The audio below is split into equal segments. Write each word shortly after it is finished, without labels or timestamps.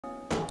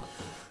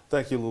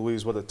Thank you,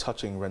 Louise. What a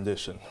touching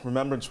rendition.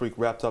 Remembrance Week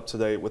wrapped up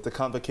today with the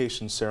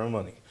Convocation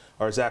ceremony.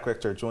 Our Zach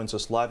Richter joins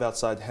us live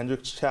outside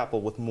Hendricks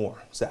Chapel with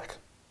more. Zach.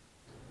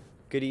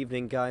 Good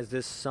evening, guys.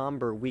 This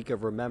somber week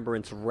of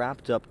remembrance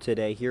wrapped up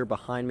today here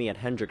behind me at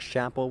Hendricks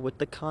Chapel with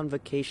the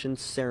Convocation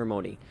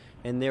ceremony.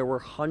 And there were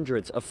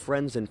hundreds of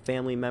friends and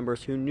family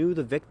members who knew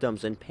the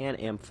victims in Pan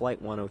Am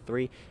Flight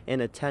 103 in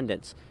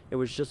attendance. It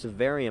was just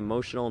very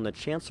emotional, and the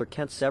Chancellor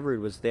Kent Severide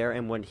was there,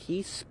 and when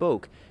he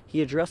spoke,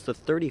 he addressed the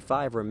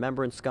 35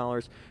 remembrance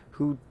scholars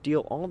who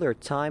deal all their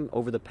time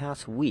over the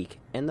past week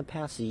and the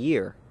past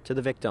year to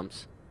the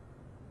victims.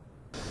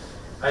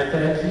 I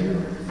thank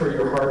you for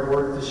your hard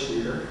work this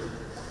year.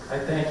 I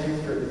thank you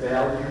for the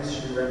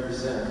values you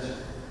represent.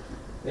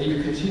 May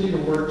you continue to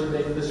work to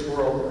make this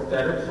world a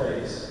better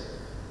place,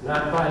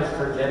 not by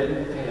forgetting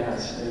the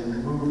past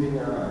and moving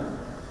on,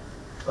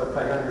 but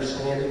by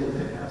understanding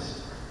the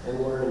past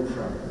and learning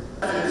from it.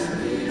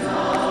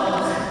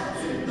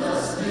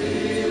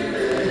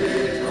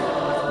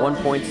 One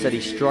point said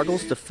he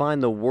struggles to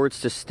find the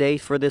words to say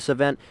for this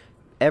event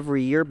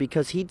every year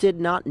because he did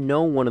not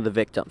know one of the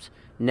victims.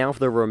 Now for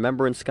the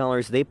Remembrance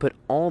Scholars, they put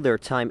all their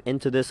time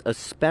into this,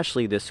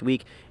 especially this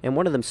week, and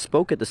one of them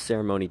spoke at the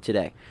ceremony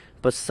today.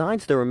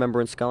 Besides the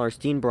Remembrance Scholars,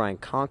 Dean Brian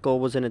Conkle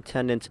was in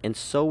attendance, and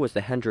so was the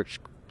Hendricks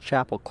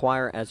Chapel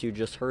Choir, as you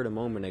just heard a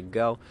moment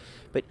ago.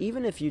 But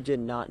even if you did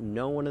not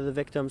know one of the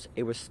victims,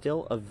 it was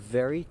still a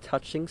very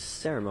touching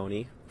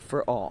ceremony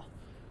for all.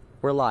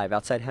 We're live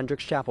outside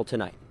Hendricks Chapel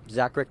tonight.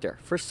 Zach Richter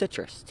for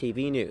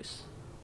CitrusTV News.